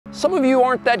Some of you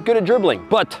aren't that good at dribbling,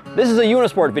 but this is a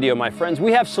Unisport video, my friends.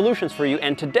 We have solutions for you,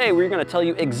 and today we're going to tell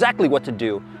you exactly what to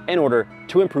do in order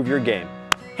to improve your game.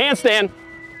 Handstand.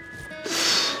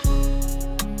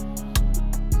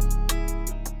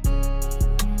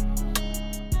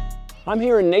 I'm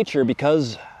here in nature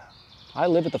because I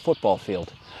live at the football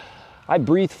field. I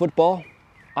breathe football,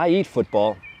 I eat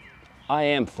football, I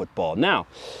am football. Now,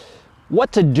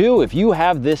 what to do if you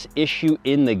have this issue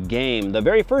in the game? The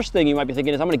very first thing you might be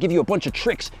thinking is, I'm gonna give you a bunch of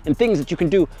tricks and things that you can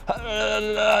do.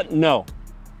 No,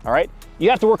 all right? You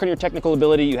have to work on your technical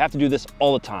ability. You have to do this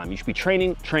all the time. You should be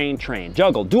training, train,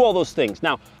 juggle, do all those things.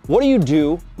 Now, what do you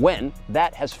do when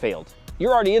that has failed?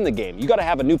 You're already in the game. You gotta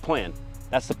have a new plan.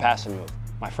 That's the pass and move.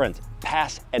 My friends,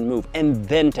 pass and move, and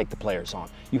then take the players on.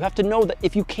 You have to know that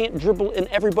if you can't dribble and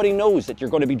everybody knows that you're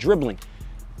going to be dribbling,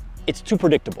 it's too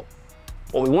predictable.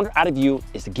 What we want out of you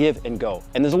is to give and go.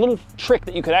 And there's a little trick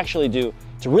that you could actually do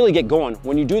to really get going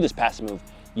when you do this pass and move.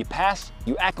 You pass,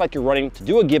 you act like you're running to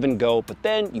do a give and go, but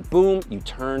then you boom, you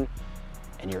turn,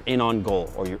 and you're in on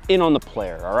goal, or you're in on the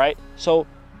player, all right? So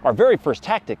our very first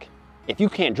tactic, if you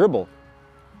can't dribble,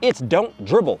 it's don't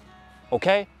dribble,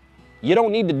 okay? You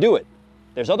don't need to do it.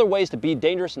 There's other ways to be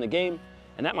dangerous in the game,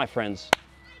 and that, my friends,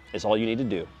 is all you need to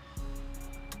do.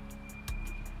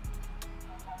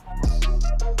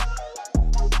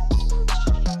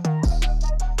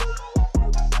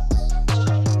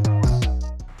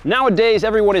 Nowadays,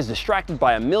 everyone is distracted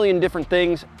by a million different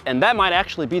things, and that might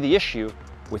actually be the issue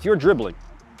with your dribbling.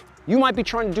 You might be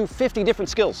trying to do 50 different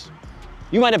skills.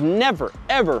 You might have never,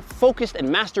 ever focused and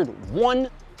mastered one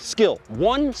skill,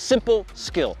 one simple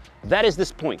skill. That is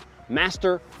this point.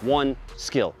 Master one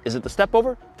skill. Is it the step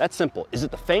over? That's simple. Is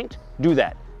it the feint? Do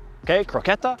that. Okay,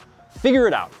 croqueta? Figure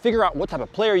it out. Figure out what type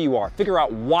of player you are. Figure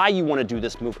out why you want to do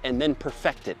this move and then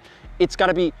perfect it. It's got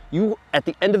to be, you at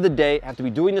the end of the day have to be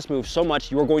doing this move so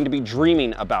much you are going to be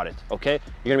dreaming about it, okay?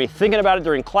 You're going to be thinking about it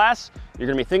during class. You're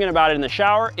going to be thinking about it in the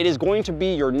shower. It is going to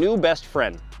be your new best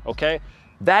friend, okay?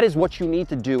 That is what you need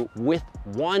to do with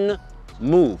one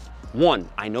move. One.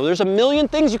 I know there's a million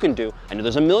things you can do. I know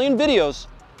there's a million videos.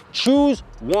 Choose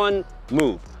one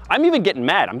move. I'm even getting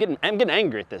mad. I'm getting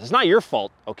angry at this. It's not your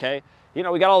fault, okay? You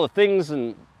know, we got all the things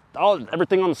and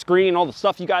everything on the screen, all the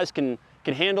stuff you guys can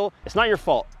handle. It's not your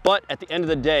fault. But at the end of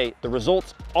the day, the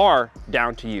results are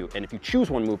down to you. And if you choose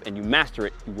one move and you master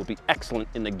it, you will be excellent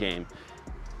in the game.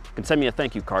 You can send me a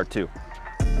thank you card too.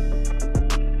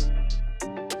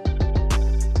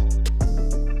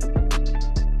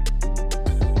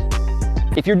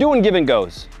 If you're doing give and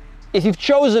goes, if you've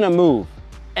chosen a move,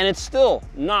 and it's still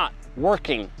not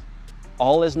working,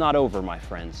 all is not over, my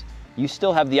friends. You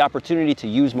still have the opportunity to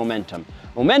use momentum.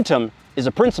 Momentum is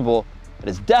a principle that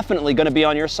is definitely going to be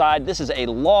on your side. This is a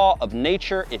law of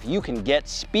nature. If you can get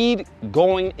speed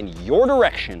going in your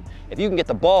direction, if you can get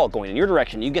the ball going in your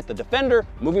direction, you get the defender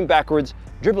moving backwards,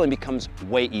 dribbling becomes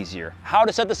way easier. How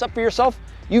to set this up for yourself?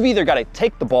 You've either got to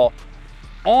take the ball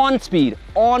on speed,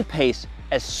 on pace,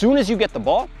 as soon as you get the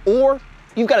ball, or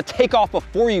you've got to take off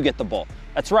before you get the ball.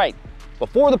 That's right.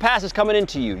 Before the pass is coming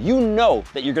into you, you know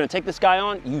that you're going to take this guy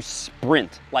on, you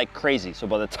sprint like crazy. So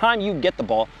by the time you get the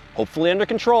ball, hopefully under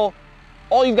control,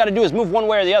 all you've got to do is move one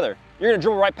way or the other. You're going to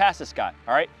dribble right past this guy,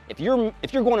 all right? If you're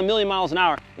going a million miles an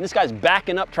hour and this guy's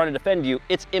backing up trying to defend you,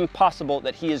 it's impossible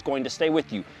that he is going to stay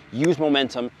with you. Use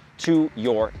momentum to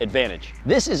your advantage.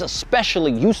 This is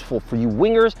especially useful for you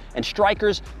wingers and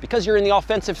strikers because you're in the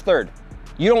offensive third.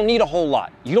 You don't need a whole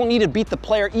lot. You don't need to beat the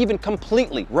player even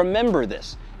completely. Remember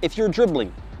this. If you're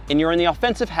dribbling and you're in the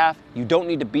offensive half, you don't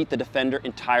need to beat the defender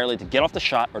entirely to get off the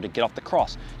shot or to get off the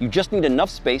cross. You just need enough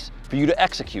space for you to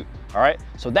execute, all right?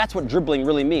 So that's what dribbling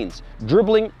really means.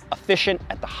 Dribbling efficient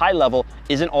at the high level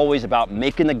isn't always about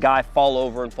making the guy fall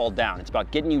over and fall down. It's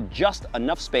about getting you just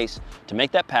enough space to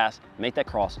make that pass, make that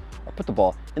cross, or put the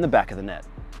ball in the back of the net.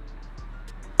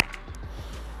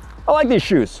 I like these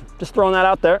shoes. Just throwing that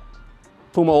out there.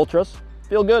 Puma Ultras,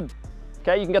 feel good.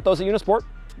 Okay, you can get those at Unisport.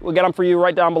 We'll get them for you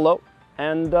right down below.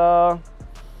 And yeah,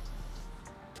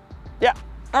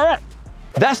 all right.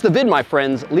 That's the vid, my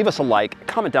friends. Leave us a like,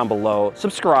 comment down below,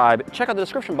 subscribe, check out the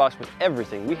description box with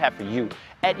everything we have for you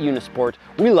at Unisport.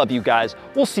 We love you guys.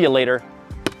 We'll see you later.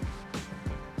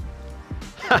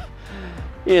 You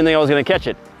didn't think I was gonna catch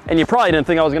it. And you probably didn't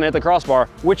think I was gonna hit the crossbar,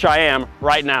 which I am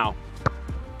right now.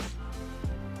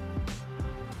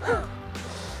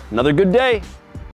 Another good day.